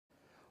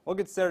Well,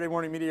 good Saturday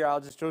morning,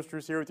 meteorologist Joe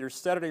Struess here with your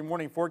Saturday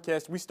morning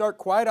forecast. We start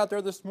quiet out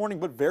there this morning,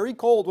 but very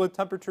cold with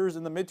temperatures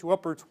in the mid to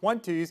upper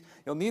 20s.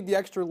 You'll need the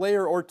extra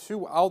layer or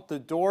two out the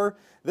door.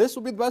 This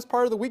will be the best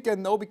part of the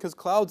weekend, though, because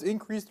clouds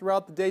increase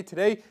throughout the day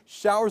today.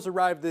 Showers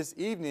arrive this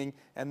evening,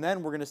 and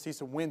then we're going to see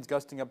some winds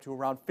gusting up to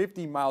around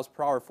 50 miles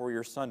per hour for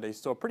your Sunday.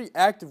 So a pretty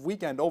active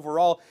weekend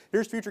overall.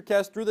 Here's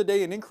Futurecast through the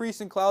day. An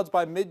increase in clouds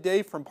by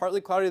midday from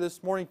partly cloudy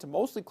this morning to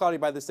mostly cloudy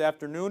by this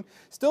afternoon.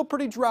 Still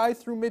pretty dry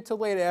through mid to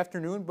late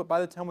afternoon, but by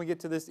the time we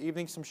get to this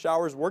evening, some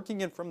showers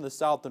working in from the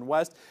south and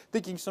west.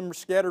 Thinking some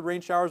scattered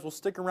rain showers will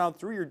stick around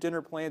through your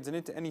dinner plans and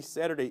into any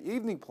Saturday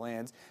evening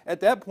plans.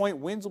 At that point,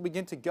 winds will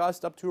begin to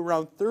gust up to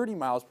around 30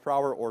 miles per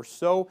hour or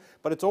so,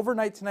 but it's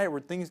overnight tonight where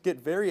things get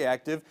very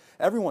active.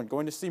 Everyone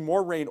going to see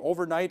more rain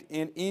overnight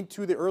and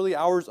into the early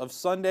hours of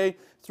Sunday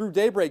through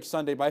daybreak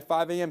Sunday by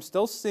 5 a.m.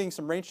 Still seeing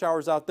some rain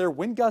showers out there.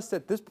 Wind gusts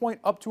at this point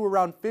up to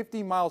around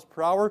 50 miles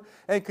per hour,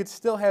 and could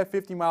still have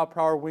 50 mile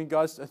per hour wind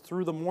gusts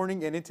through the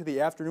morning and into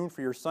the afternoon for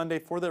your Sunday.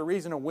 For that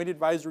reason, a wind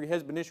advisory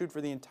has been issued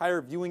for the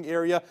entire viewing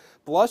area.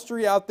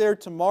 Blustery out there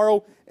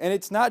tomorrow, and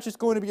it's not just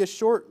going to be a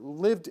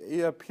short-lived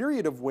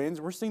period of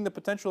winds. We're seeing the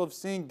potential of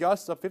seeing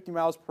gusts of 50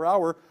 miles per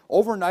hour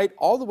overnight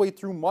all the way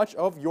through much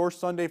of your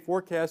Sunday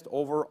forecast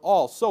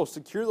overall. So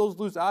secure those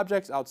loose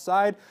objects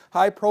outside.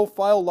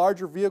 High-profile,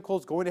 larger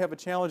vehicles going to have a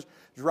challenge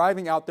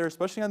driving out there,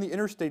 especially on the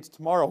interstates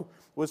tomorrow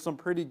with some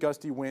pretty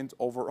gusty winds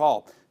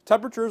overall.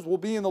 Temperatures will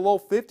be in the low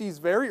 50s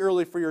very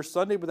early for your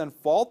Sunday, but then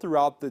fall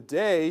throughout the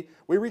day.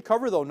 We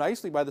recover, though,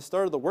 nicely by the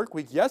start of the work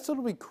week. Yes,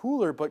 it'll be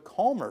cooler, but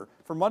calmer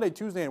for Monday,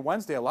 Tuesday, and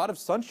Wednesday. A lot of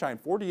sunshine,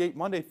 48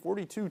 Monday,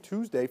 42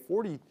 Tuesday,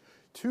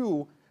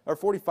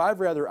 45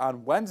 rather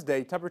on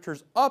Wednesday.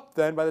 Temperatures up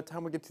then by the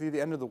time we get to the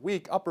end of the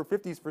week. Upper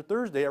 50s for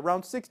Thursday,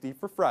 around 60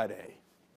 for Friday.